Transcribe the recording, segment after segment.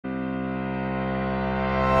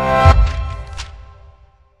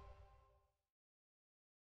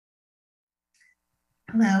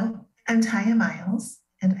Hello, I'm Tiya Miles,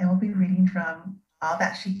 and I will be reading from All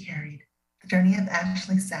That She Carried, The Journey of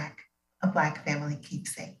Ashley Sack, A Black Family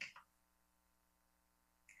Keepsake.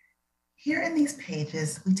 Here in these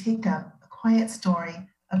pages, we take up a quiet story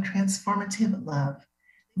of transformative love,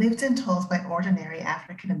 lived and told by ordinary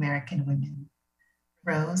African-American women,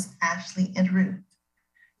 Rose, Ashley, and Ruth,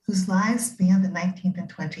 whose lives span the 19th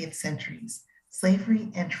and 20th centuries,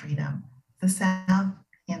 slavery and freedom, the South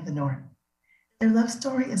and the North. Their love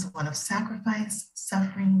story is one of sacrifice,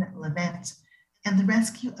 suffering, lament, and the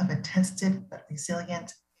rescue of a tested but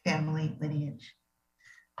resilient family lineage.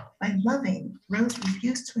 By loving, Rose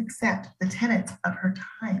refused to accept the tenets of her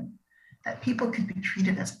time, that people could be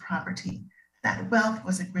treated as property, that wealth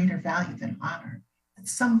was a greater value than honor, that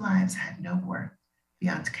some lives had no worth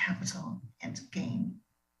beyond capital and gain.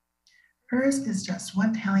 Hers is just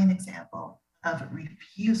one telling example of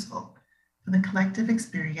refusal for the collective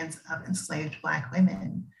experience of enslaved Black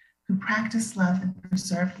women who practiced love and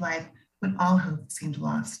preserved life when all hope seemed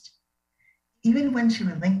lost. Even when she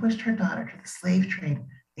relinquished her daughter to the slave trade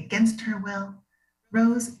against her will,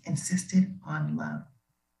 Rose insisted on love.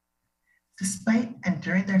 Despite and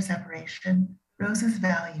during their separation, Rose's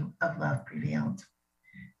value of love prevailed.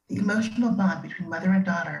 The emotional bond between mother and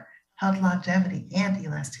daughter held longevity and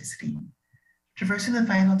elasticity, traversing the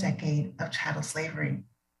final decade of chattel slavery,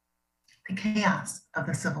 the chaos of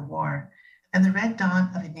the Civil War, and the red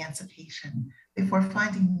dawn of emancipation before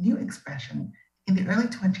finding new expression in the early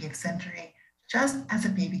 20th century, just as a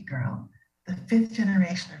baby girl, the fifth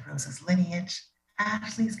generation of Rose's lineage,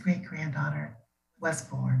 Ashley's great-granddaughter, was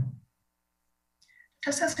born.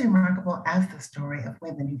 Just as remarkable as the story of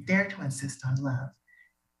women who dare to insist on love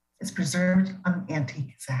is preserved on an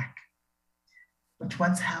antique sack, which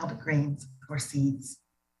once held grains or seeds.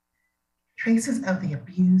 Traces of the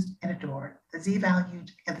abused and adored, the devalued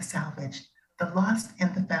and the salvaged, the lost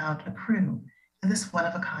and the found accrue in this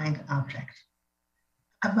one-of-a-kind object.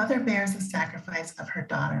 A mother bears the sacrifice of her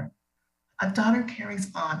daughter. A daughter carries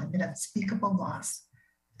on amid unspeakable loss.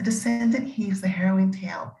 The descendant heaves the harrowing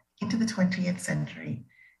tale into the 20th century,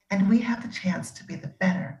 and we have the chance to be the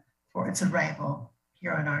better for its arrival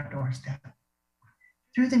here on our doorstep.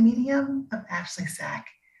 Through the medium of Ashley Sack,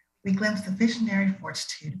 we glimpse the visionary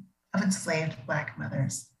fortitude of enslaved Black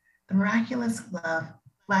mothers, the miraculous love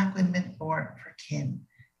Black women bore for kin,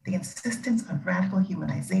 the insistence on radical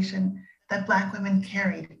humanization that Black women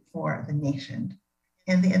carried for the nation,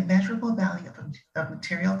 and the immeasurable value of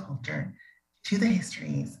material culture to the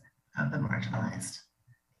histories of the marginalized.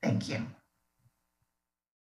 Thank you.